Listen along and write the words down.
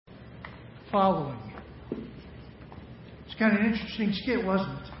following. It's kind of an interesting skit,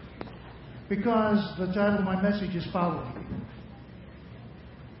 wasn't it? Because the title of my message is Following.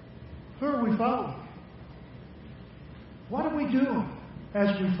 Who are we following? What are we doing as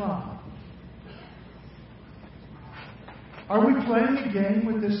we follow? Are we playing a game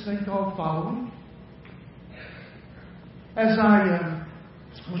with this thing called following? As I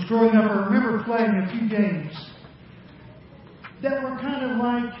was growing up, I remember playing a few games that were kind of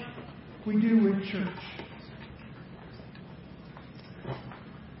like we do with church.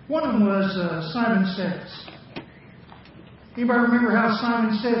 One of them was Simon Says. Anybody remember how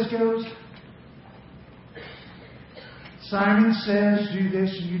Simon Says goes? Simon says, do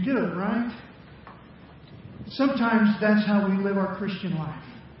this, and you do it, right? Sometimes that's how we live our Christian life.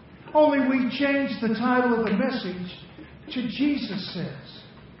 Only we change the title of the message to Jesus Says.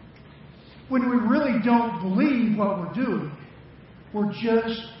 When we really don't believe what we're doing, we're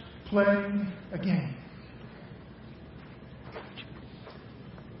just playing a game.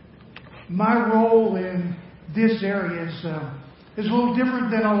 My role in this area is a little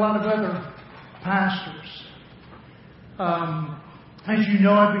different than a lot of other pastors. As you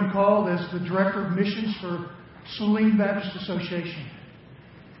know, I've been called as the Director of Missions for Saline Baptist Association.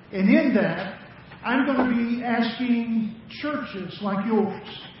 And in that, I'm going to be asking churches like yours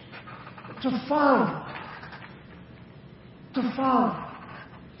to follow. To follow.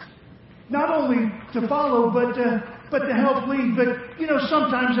 Not only to follow, but to help lead. But,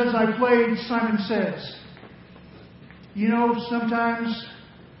 sometimes as I played Simon Says, sometimes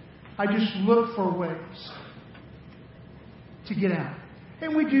I just look for ways to get out.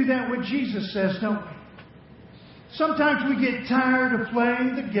 And we do that with Jesus Says, don't we? Sometimes we get tired of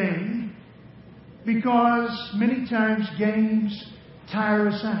playing the game because many times games tire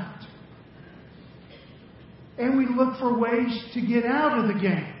us out. And we look for ways to get out of the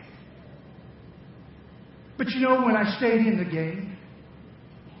game. But when I stayed in the game,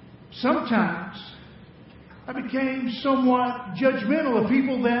 sometimes I became somewhat judgmental of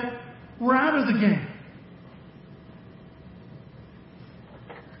people that were out of the game.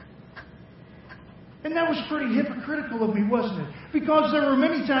 And that was pretty hypocritical of me, wasn't it? Because there were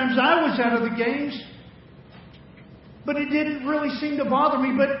many times I was out of the games, but it didn't really seem to bother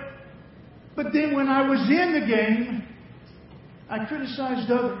me. But then when I was in the game, I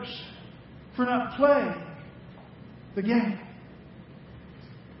criticized others for not playing the game.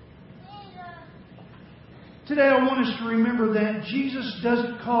 Today I want us to remember that Jesus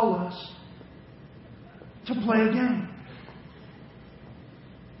doesn't call us to play a game.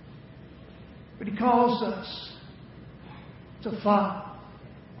 But He calls us to follow.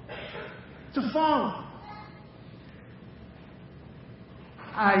 To follow.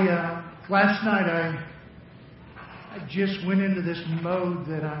 Last night I just went into this mode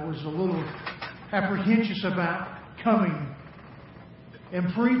that I was a little apprehensive about coming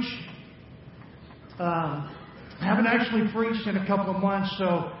and preach. I haven't actually preached in a couple of months,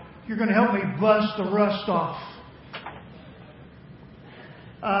 so you're going to help me bust the rust off.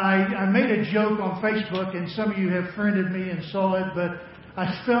 I made a joke on Facebook, and some of you have friended me and saw it, but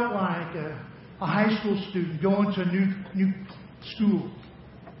I felt like a high school student going to a new school.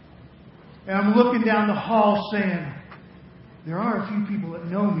 And I'm looking down the hall saying, there are a few people that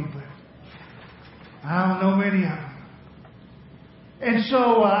know me, but I don't know many of them. And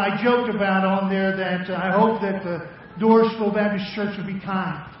so I joked about on there that I hope that the Doorsville Baptist Church will be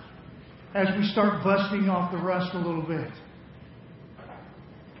kind as we start busting off the rust a little bit.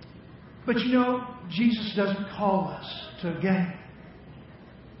 But Jesus doesn't call us to a game.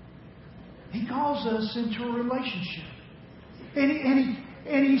 He calls us into a relationship.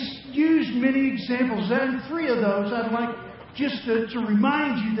 And He's used many examples. And 3 of those I'd like just to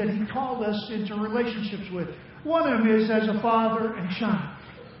remind you that He called us into relationships with. One of them is as a father and child.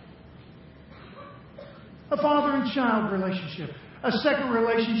 A father and child relationship. A second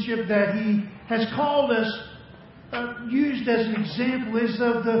relationship that He has called us, used as an example, is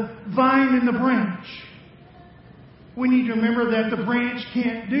of the vine and the branch. We need to remember that the branch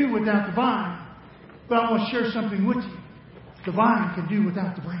can't do without the vine. But I want to share something with you. The vine can do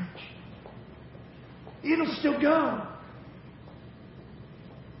without the branch. It'll still go.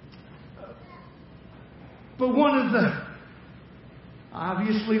 But one of the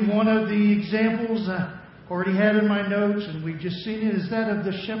examples I already had in my notes, and we've just seen it, is that of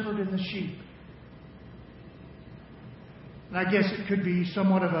the shepherd and the sheep. And I guess it could be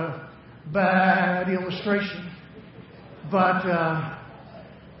somewhat of a bad illustration, but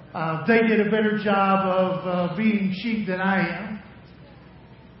they did a better job of being sheep than I am.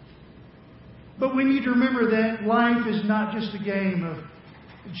 But we need to remember that life is not just a game of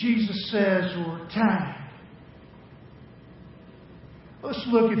Jesus says, or tag. Let's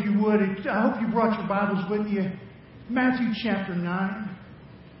look, if you would. I hope you brought your Bibles with you. Matthew chapter 9.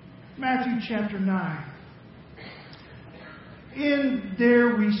 Matthew chapter 9. In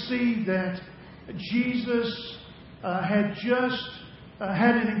there we see that Jesus had just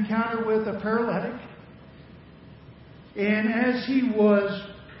had an encounter with a paralytic. And as he was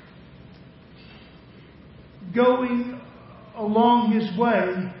going along his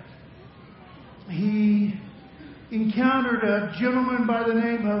way, he encountered a gentleman by the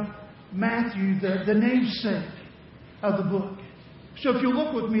name of Matthew, the namesake of the book. So if you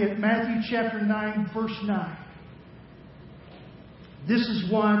look with me at Matthew chapter 9, verse 9. This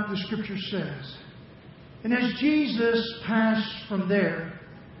is what the Scripture says. And as Jesus passed from there,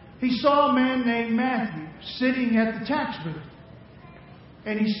 he saw a man named Matthew sitting at the tax booth.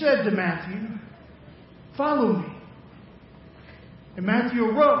 And he said to Matthew, "Follow me." And Matthew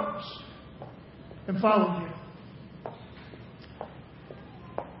arose and followed him.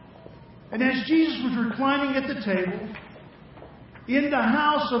 And as Jesus was reclining at the table in the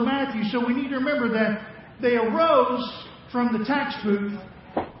house of Matthew, so we need to remember that they arose from the tax booth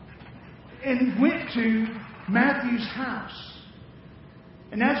and went to Matthew's house.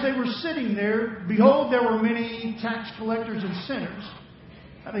 And as they were sitting there, behold, there were many tax collectors and sinners.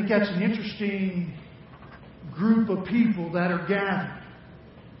 I think that's an interesting group of people that are gathered.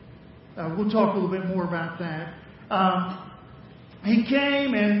 We'll talk a little bit more about that. He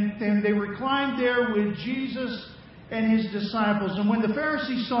came and they reclined there with Jesus and his disciples. And when the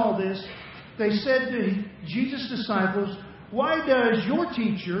Pharisees saw this, they said to Jesus' disciples, "Why does your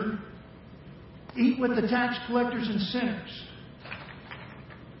teacher eat with the tax collectors and sinners?"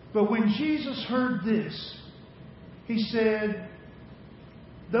 But when Jesus heard this, he said,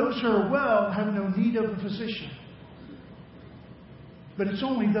 "Those who are well have no need of a physician, but it's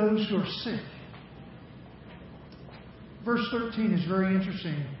only those who are sick." Verse 13 is very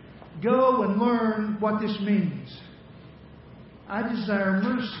interesting. "Go and learn what this means. I desire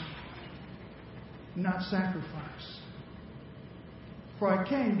mercy, not sacrifice. For I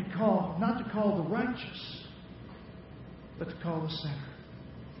came to call, not to call the righteous, but to call the sinner."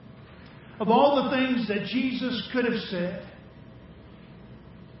 Of all the things that Jesus could have said,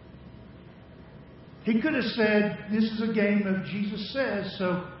 he could have said, this is a game of Jesus says,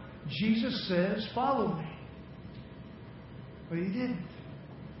 so Jesus says, "Follow me." But he didn't.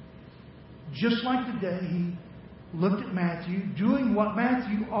 Just like today, he looked at Matthew, doing what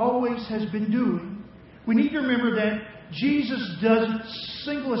Matthew always has been doing. We need to remember that Jesus doesn't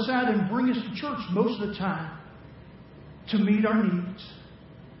single us out and bring us to church most of the time to meet our needs.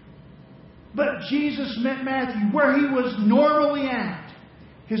 But Jesus met Matthew where he was normally at,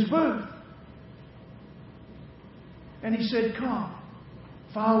 his booth. And he said, "Come,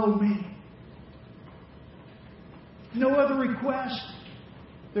 follow me." No other request.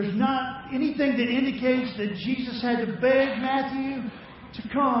 There's not anything that indicates that Jesus had to beg Matthew to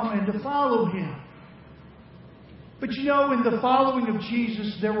come and to follow him. But you know, in the following of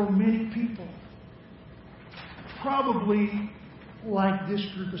Jesus, there were many people. Probably like this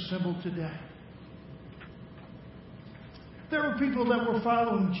group assembled today. There were people that were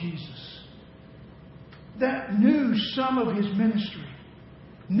following Jesus, that knew some of his ministry,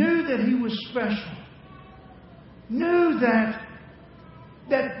 knew that he was special, knew that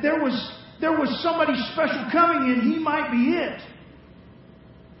there was somebody special coming and he might be it.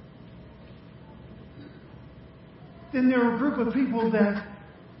 Then there were a group of people that,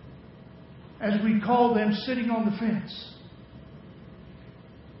 as we call them, sitting on the fence.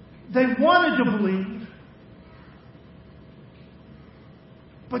 They wanted to believe,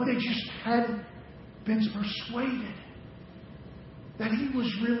 but they just hadn't been persuaded that he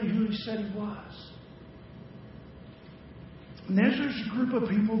was really who he said he was. And there's a group of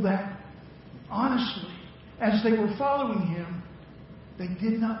people that, honestly, as they were following him, they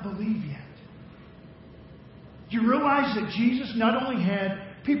did not believe yet. Do you realize that Jesus not only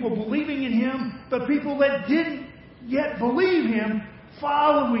had people believing in him, but people that didn't yet believe him,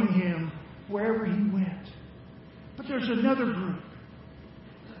 following him wherever he went? But there's another group.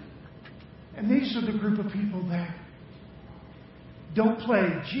 And these are the group of people that don't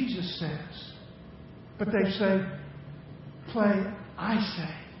play Jesus says, but they say, play I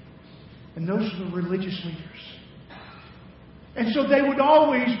say. And those are the religious leaders. And so they would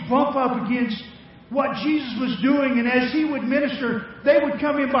always bump up against what Jesus was doing, and as he would minister, they would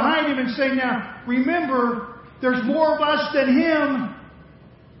come in behind him and say, "Now, remember, there's more of us than him.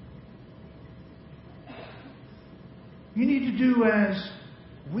 You need to do as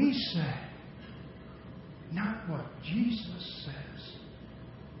we say, not what Jesus says."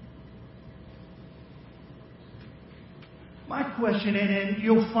 My question, and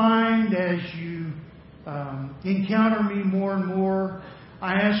you'll find as you encounter me more and more,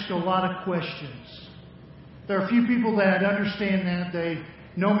 I ask a lot of questions. There are a few people that understand that. They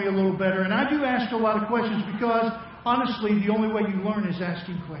know me a little better. And I do ask a lot of questions because, honestly, the only way you learn is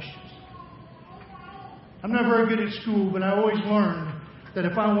asking questions. I'm not very good at school, but I always learned that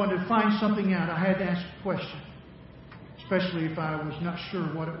if I wanted to find something out, I had to ask a question, especially if I was not sure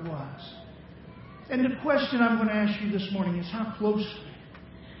what it was. And the question I'm going to ask you this morning is, how closely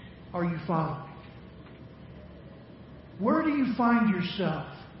are you following? Where do you find yourself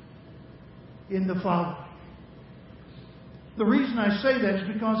in the following? The reason I say that is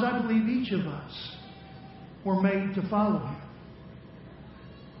because I believe each of us were made to follow Him.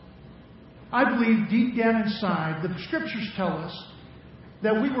 I believe deep down inside, the Scriptures tell us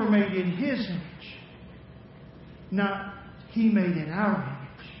that we were made in His image, not He made in our image.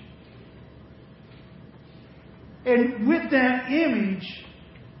 And with that image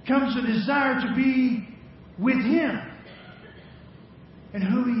comes a desire to be with Him and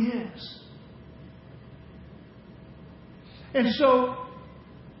who He is. And so,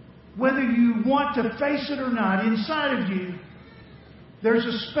 whether you want to face it or not, inside of you, there's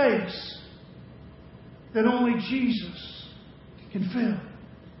a space that only Jesus can fill.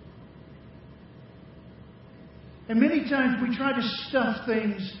 And many times we try to stuff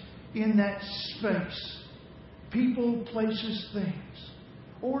things in that space. People, places, things,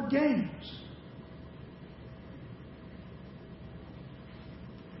 or games.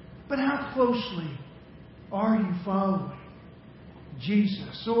 But how closely are you following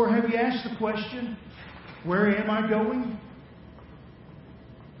Jesus? Or have you asked the question, where am I going?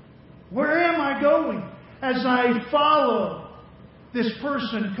 Where am I going as I follow this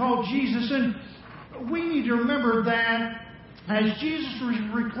person called Jesus? And we need to remember that as Jesus was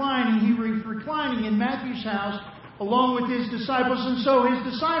reclining, He was reclining in Matthew's house along with His disciples. And so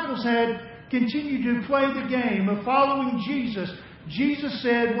His disciples had continued to play the game of following Jesus. Jesus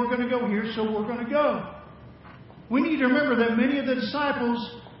said, we're going to go here, so we're going to go. We need to remember that many of the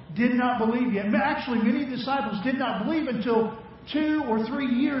disciples did not believe yet. Actually, many disciples did not believe until 2 or 3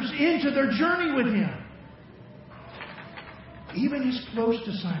 years into their journey with Him. Even His close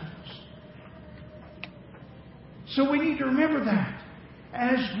disciples. So we need to remember that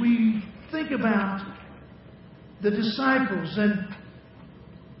as we think about the disciples. And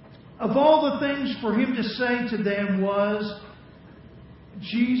of all the things for Him to say to them was,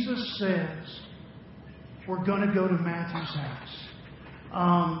 Jesus says, we're going to go to Matthew's house.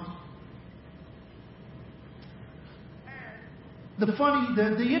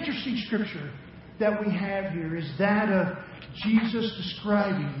 The interesting scripture that we have here is that of Jesus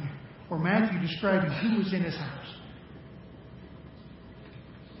describing, or Matthew describing, who was in His house.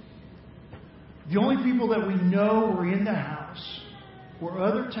 The only people that we know were in the house were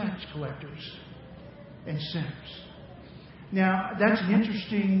other tax collectors and sinners. Now, that's an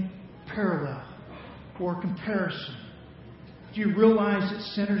interesting parallel or comparison. Do you realize that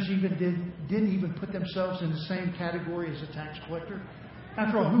sinners didn't even put themselves in the same category as a tax collector?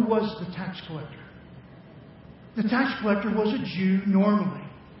 After all, who was the tax collector? The tax collector was a Jew normally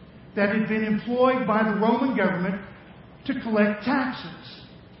that had been employed by the Roman government to collect taxes.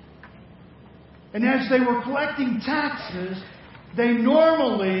 And as they were collecting taxes, they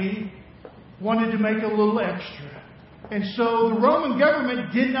normally wanted to make a little extra. And so the Roman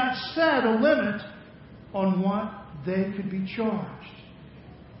government did not set a limit on what they could be charged.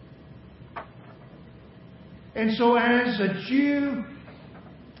 And so as a Jew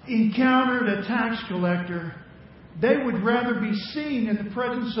encountered a tax collector, they would rather be seen in the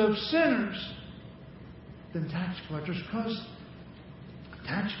presence of sinners than tax collectors, because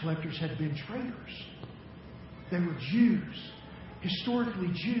tax collectors had been traitors. They were Jews,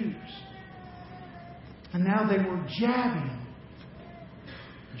 historically Jews. And now they were jabbing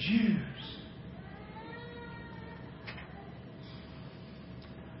Jews.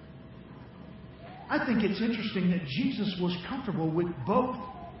 I think it's interesting that Jesus was comfortable with both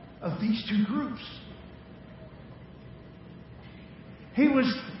of these two groups. He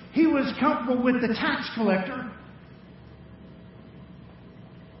was comfortable with the tax collector.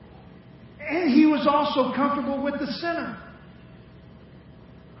 And He was also comfortable with the sinner.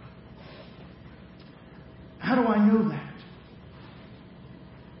 How do I know that?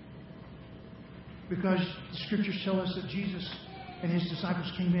 Because the Scriptures tell us that Jesus and His disciples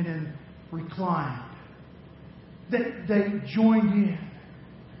came in and reclined. They joined in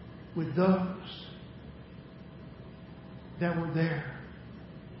with those that were there.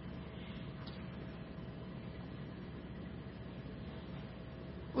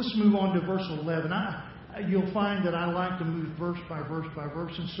 Let's move on to verse 11. you'll find that I like to move verse by verse by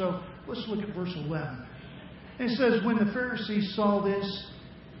verse. And so let's look at verse 11. It says, when the Pharisees saw this,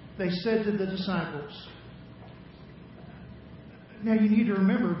 they said to the disciples. Now you need to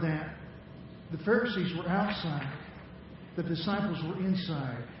remember that the Pharisees were outside. The disciples were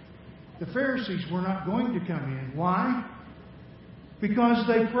inside. The Pharisees were not going to come in. Why? Because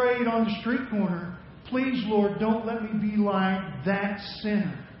they prayed on the street corner, please, Lord, don't let me be like that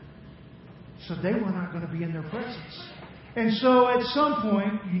sinner. So they were not going to be in their presence. And so at some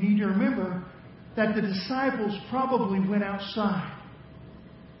point, you need to remember that the disciples probably went outside.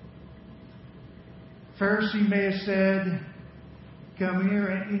 Pharisee may have said, come here,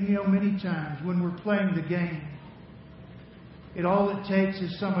 and many times when we're playing the game, all it takes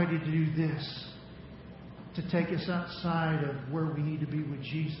is somebody to do this, to take us outside of where we need to be with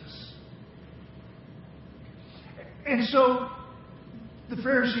Jesus. And so the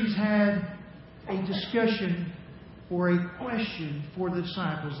Pharisees had a discussion or a question for the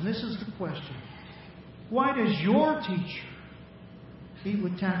disciples. And this is the question. Why does your teacher eat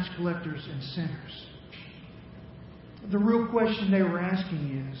with tax collectors and sinners? The real question they were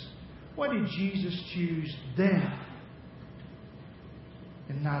asking is, why did Jesus choose them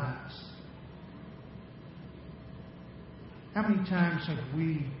and not us? How many times have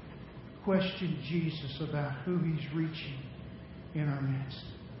we questioned Jesus about who He's reaching in our midst?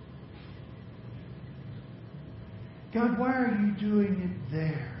 God, why are you doing it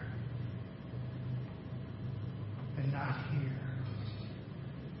there and not here?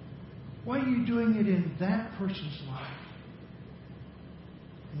 Why are you doing it in that person's life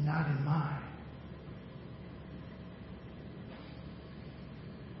and not in mine?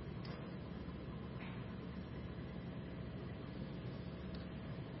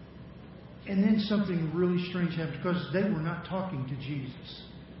 And then something really strange happened because they were not talking to Jesus.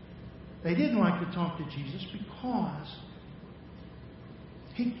 They didn't like to talk to Jesus because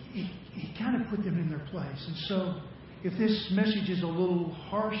he kind of put them in their place. And so, if this message is a little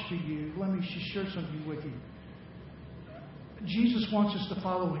harsh to you, let me just share something with you. Jesus wants us to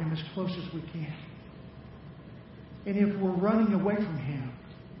follow Him as close as we can. And if we're running away from Him,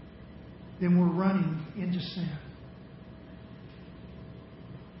 then we're running into sin.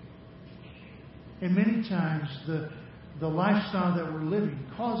 And many times the lifestyle that we're living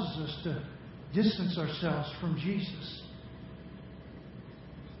causes us to distance ourselves from Jesus.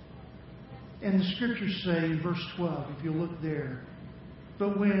 And the Scriptures say in verse 12, if you look there,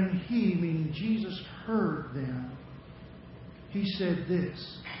 but when He, meaning Jesus, heard them, He said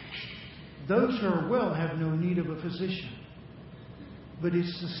this, those who are well have no need of a physician, but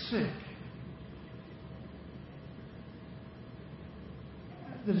it's the sick.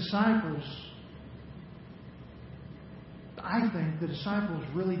 The disciples, I think the disciples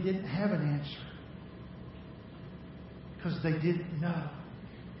really didn't have an answer because they didn't know.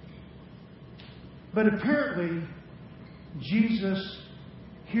 But apparently, Jesus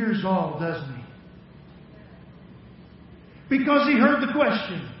hears all, doesn't He? Because He heard the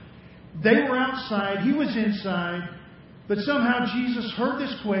question. They were outside, He was inside, but somehow Jesus heard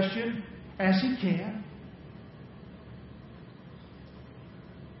this question, as He can.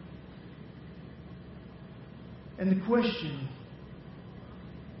 And the question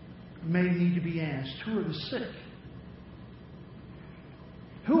may need to be asked, who are the sick?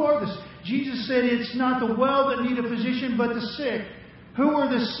 Who are the sick? Jesus said it's not the well that need a physician, but the sick. Who are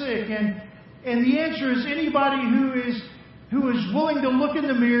the sick? And the answer is anybody who is willing to look in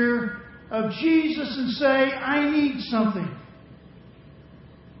the mirror of Jesus and say, I need something.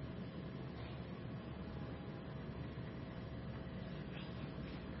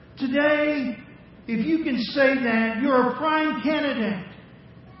 Today, if you can say that, you're a prime candidate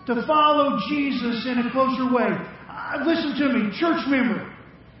to follow Jesus in a closer way. Listen to me, church member.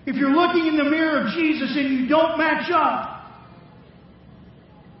 If you're looking in the mirror of Jesus and you don't match up,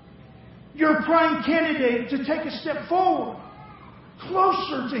 you're a prime candidate to take a step forward,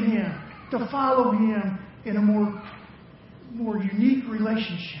 closer to Him, to follow Him in a more unique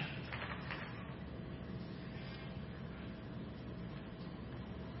relationship.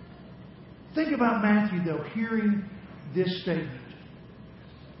 Think about Matthew, though, hearing this statement.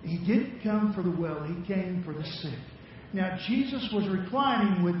 He didn't come for the well, He came for the sick. Now, Jesus was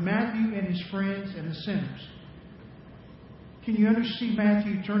reclining with Matthew and his friends and the sinners. Can you understand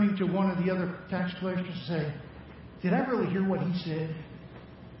Matthew turning to one of the other tax collectors and say, did I really hear what he said?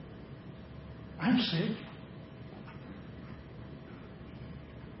 I'm sick.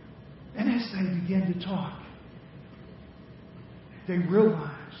 And as they began to talk, they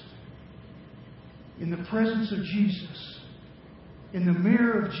realized in the presence of Jesus, in the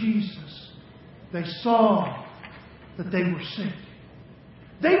mirror of Jesus, They saw that they were sick.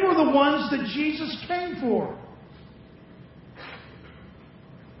 They were the ones that Jesus came for.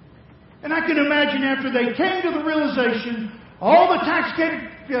 And I can imagine after they came to the realization, all the tax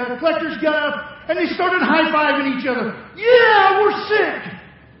collectors got up and they started high-fiving each other. Yeah, we're sick.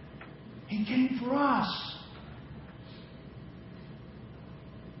 He came for us.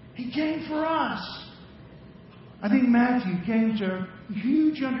 He came for us. I think Matthew came to a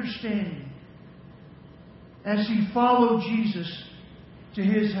huge understanding as he followed Jesus to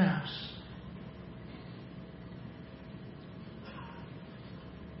his house.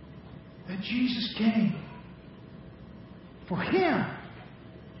 That Jesus came for him.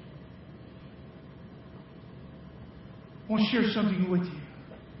 I want to share something with you.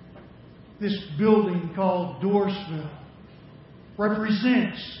 This building called Doorsville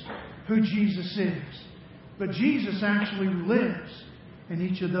represents who Jesus is. But Jesus actually lives in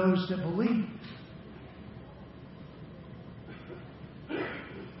each of those that believe.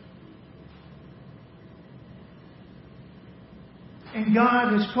 And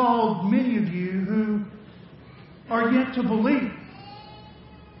God has called many of you who are yet to believe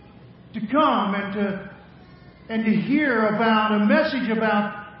to come and to hear about a message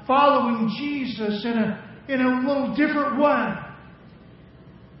about following Jesus in a little different way.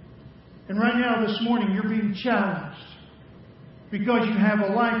 And right now, this morning, you're being challenged because you have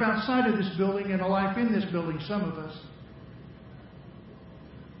a life outside of this building and a life in this building, some of us.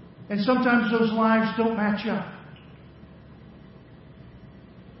 And sometimes those lives don't match up.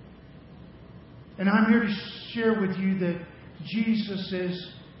 And I'm here to share with you that Jesus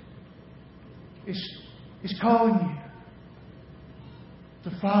is calling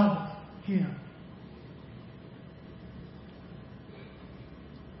you to follow Him.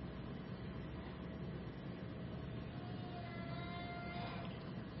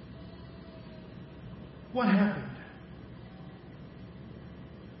 What happened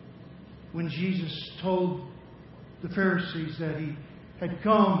when Jesus told the Pharisees that He had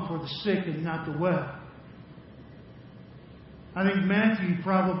come for the sick and not the well? I think Matthew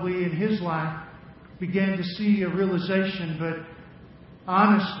probably in his life began to see a realization, but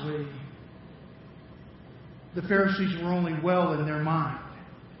honestly, the Pharisees were only well in their mind,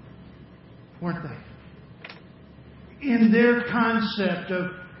 weren't they? In their concept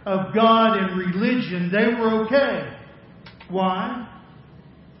of God and religion, they were okay. Why?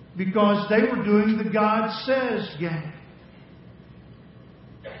 Because they were doing the God says game.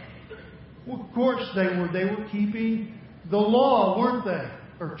 Well, of course they were keeping the law, weren't they?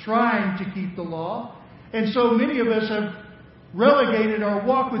 Or trying to keep the law. And so many of us have relegated our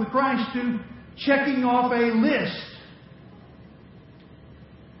walk with Christ to checking off a list.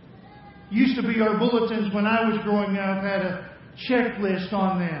 Used to be our bulletins when I was growing up had a checklist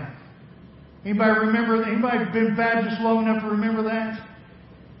on them. Anybody remember? Anybody been Baptist long enough to remember that?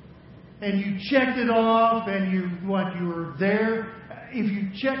 And you checked it off, and you were there. If you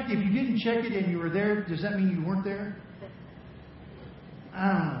didn't check it and you were there, does that mean you weren't there? I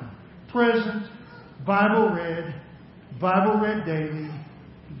don't know. Present, Bible read daily,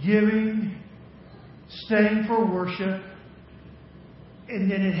 giving, staying for worship, and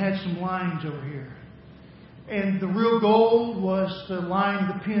then it had some lines over here. And the real goal was to line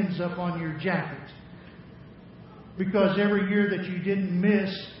the pins up on your jacket. Because every year that you didn't miss,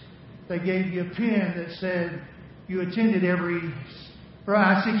 they gave you a pin that said you attended every...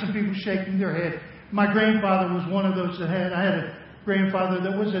 Right, I see some people shaking their head. My grandfather was one of those I had a grandfather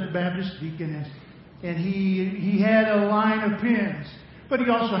that was a Baptist deacon, and he had a line of pins, but he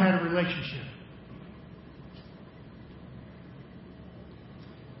also had a relationship.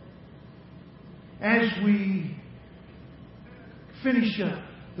 As we finish up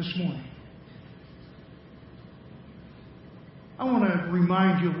this morning, I want to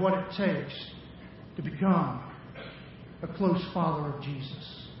remind you of what it takes to become a close follower of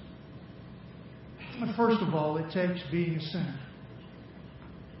Jesus. First of all, it takes being a sinner.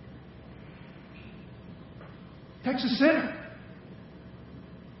 It takes a sinner.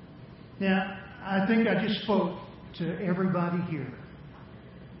 Now, I think I just spoke to everybody here.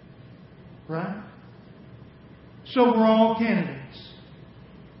 Right? So we're all candidates.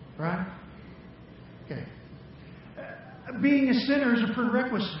 Right? Okay. Being a sinner is a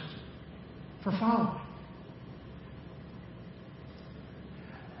prerequisite for following.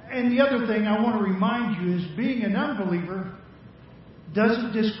 And the other thing I want to remind you is being an unbeliever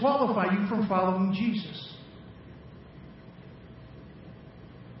doesn't disqualify you from following Jesus.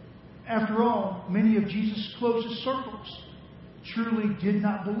 After all, many of Jesus' closest circles truly did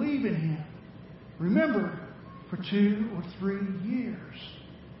not believe in Him. Remember, for 2 or 3 years.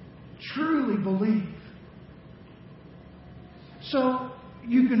 truly believe. So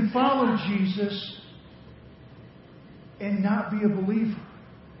you can follow Jesus and not be a believer.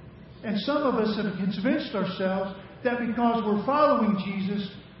 And some of us have convinced ourselves that because we're following Jesus,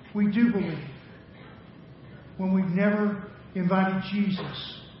 we do believe. When we've never invited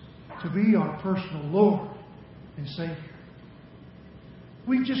Jesus to be our personal Lord and Savior.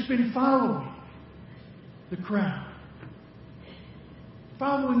 We've just been following the crowd,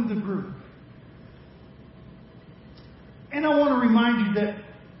 following the group. And I want to remind you that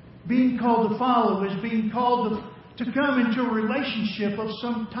being called to follow is being called to come into a relationship of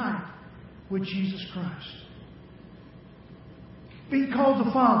some type with Jesus Christ. Being called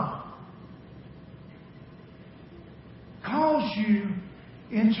to follow calls you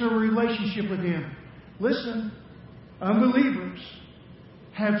into a relationship with Him. Listen, unbelievers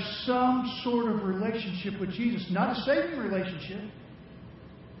have some sort of relationship with Jesus. Not a saving relationship,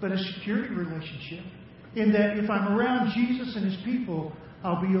 but a security relationship. In that if I'm around Jesus and His people,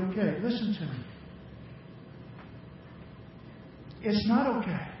 I'll be okay. Listen to me. It's not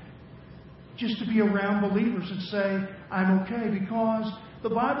okay just to be around believers and say, I'm okay, because the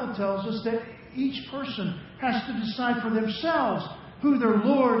Bible tells us that each person has to decide for themselves who their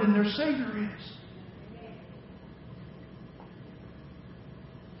Lord and their Savior is.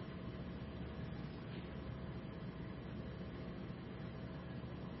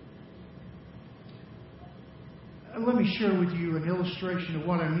 Let me share with you an illustration of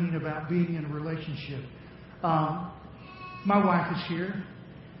what I mean about being in a relationship. My wife is here,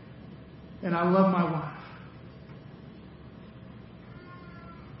 and I love my wife.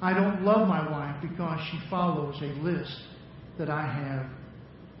 I don't love my wife because she follows a list that I have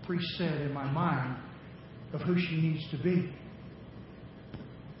preset in my mind of who she needs to be.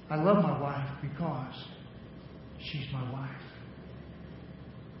 I love my wife because she's my wife.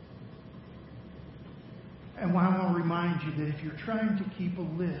 And I want to remind you that if you're trying to keep a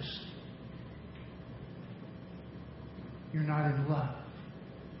list, you're not in love.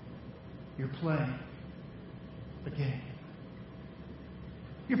 You're playing a game.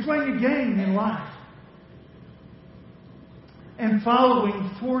 You're playing a game in life. And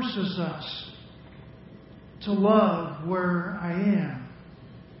following forces us to love where I am,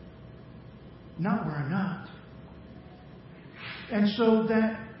 not where I'm not. And so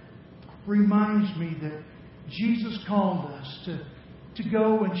that reminds me that Jesus called us to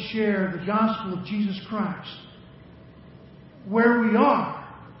go and share the gospel of Jesus Christ where we are,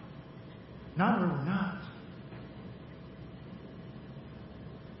 not where we're not.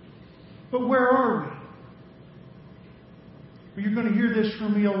 But where are we? Well, you're going to hear this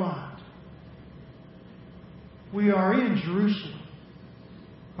from me a lot. We are in Jerusalem,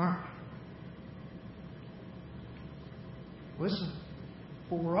 aren't we? Listen,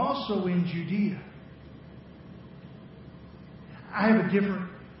 but we're also in Judea. I have a different...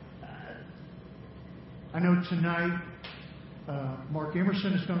 I know tonight Mark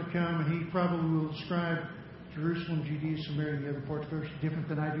Emerson is going to come, and he probably will describe Jerusalem, Judea, Samaria, and the other parts very different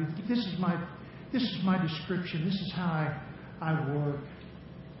than I do. But this is my description. This is how I work.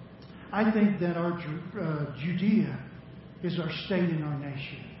 I think that our Judea is our state and our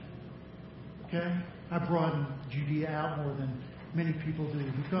nation. Okay? I broaden Judea out more than many people do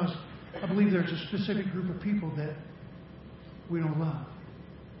because I believe there's a specific group of people that we don't love.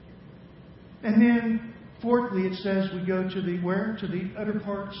 And then, fourthly, it says we go to the where? To the utter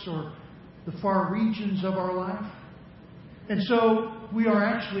parts or the far regions of our life. And so we are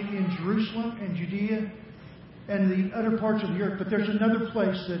actually in Jerusalem and Judea and the utter parts of the earth. But there's another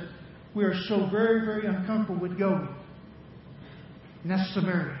place that we are so very, very uncomfortable with going. And that's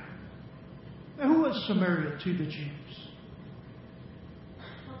Samaria. Now, who was Samaria to the Jews?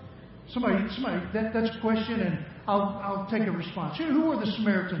 Somebody, that's a question, and I'll take a response. Who were the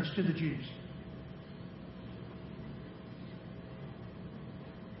Samaritans to the Jews?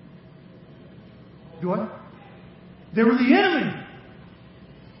 What? They were the enemy.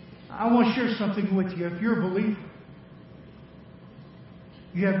 I want to share something with you. If you're a believer,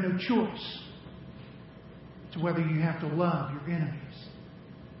 you have no choice to whether you have to love your enemies.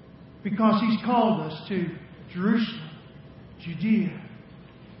 Because He's called us to Jerusalem, Judea.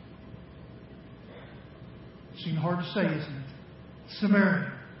 Seems hard to say, isn't it?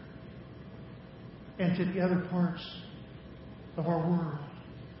 Samaria. And to the other parts of our world.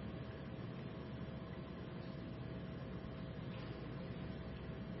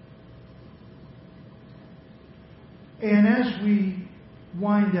 And as we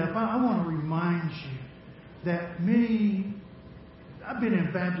wind up, I want to remind you that I've been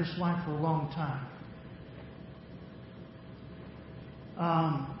in Baptist life for a long time.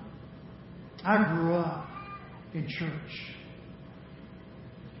 I grew up in church,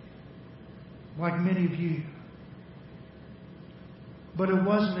 like many of you. But it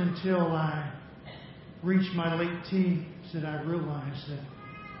wasn't until I reached my late teens that I realized that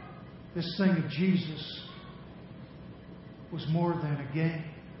this thing of Jesus was more than a game.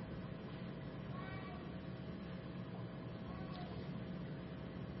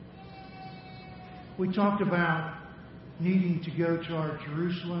 We talked about needing to go to our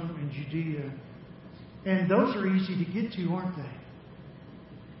Jerusalem and Judea. And those are easy to get to, aren't they?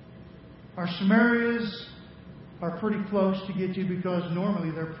 Our Samarias are pretty close to get to because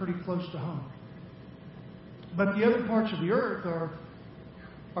normally they're pretty close to home. But the other parts of the earth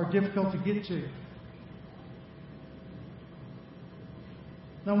are difficult to get to.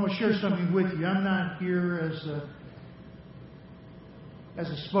 Now I want to share something with you. I'm not here as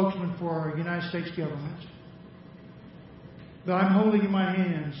a spokesman for our United States government. But I'm holding in my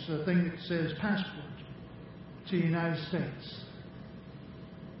hands a thing that says passport to the United States.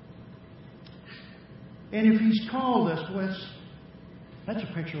 And if He's called us, well, that's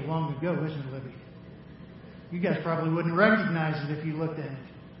a picture long ago, isn't it, Libby? You guys probably wouldn't recognize it if you looked at it.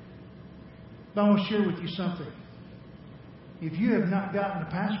 But I want to share with you something. If you have not gotten a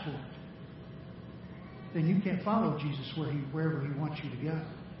passport, then you can't follow Jesus wherever He wants you to go.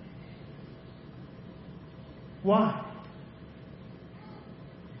 Why?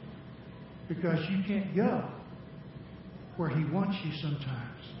 Because you can't go where He wants you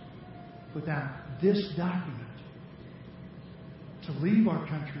sometimes without this document to leave our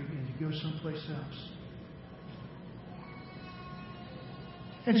country and to go someplace else.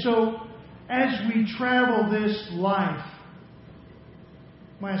 And so, as we travel this life,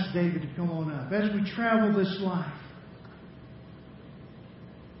 I'm going to ask David to come on up. As we travel this life,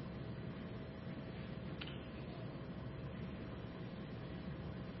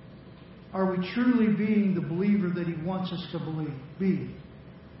 are we truly being the believer that He wants us to be?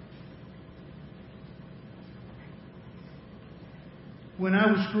 When I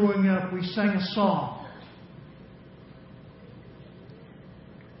was growing up, we sang a song.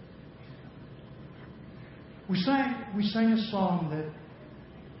 We sang a song that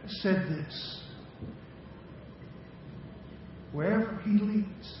said this: wherever He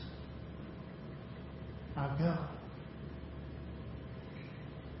leads, I'll go.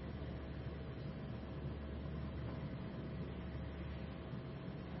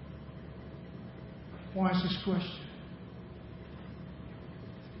 Why is this question?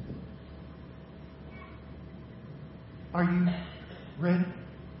 Are you ready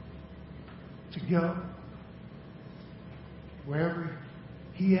to go wherever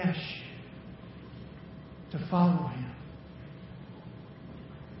He asks you to follow Him?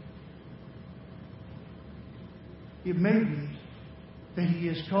 It may be that He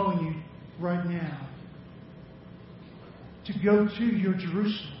is calling you right now to go to your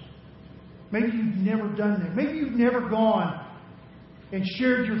Jerusalem. Maybe you've never done that. Maybe you've never gone and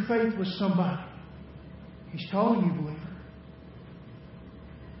shared your faith with somebody. He's calling you, believer.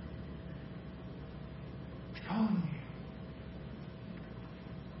 He's calling you.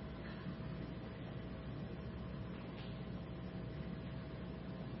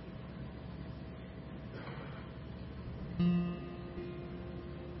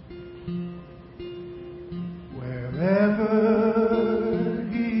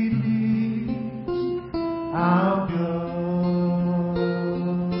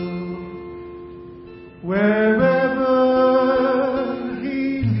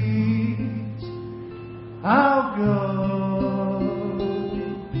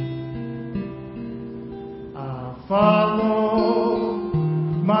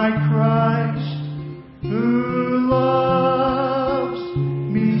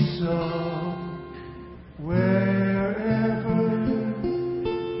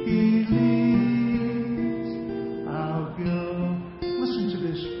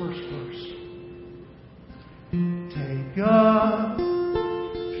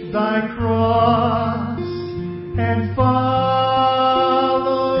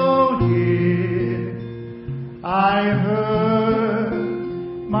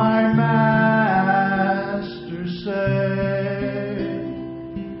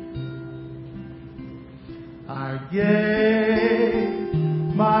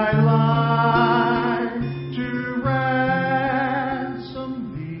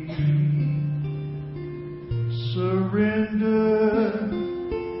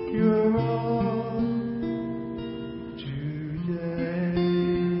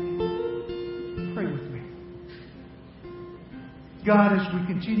 God, as we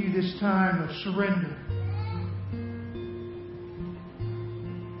continue this time of surrender,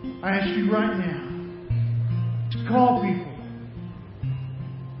 I ask you right now to call people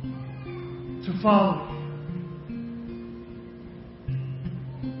to follow you.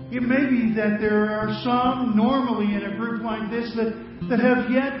 It may be that there are some normally in a group like this that have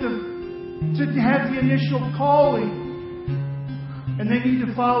yet to have the initial calling. And they need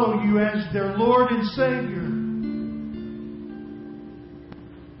to follow you as their Lord and Savior.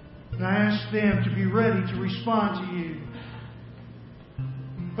 And I ask them to be ready to respond to you.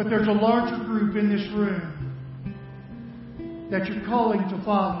 But there's a larger group in this room that you're calling to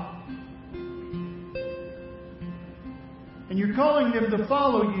follow. And you're calling them to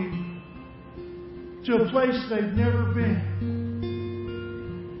follow you to a place they've never been.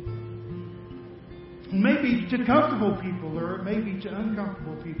 Maybe to comfortable people, or it may be to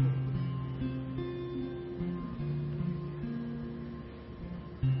uncomfortable people.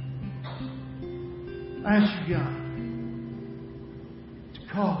 I ask you, God, to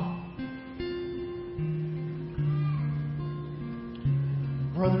call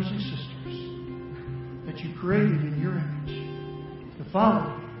brothers and sisters that you created in your image to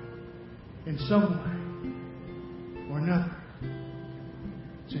follow you in some way or another.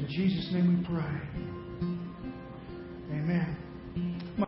 It's in Jesus' name we pray. Amen.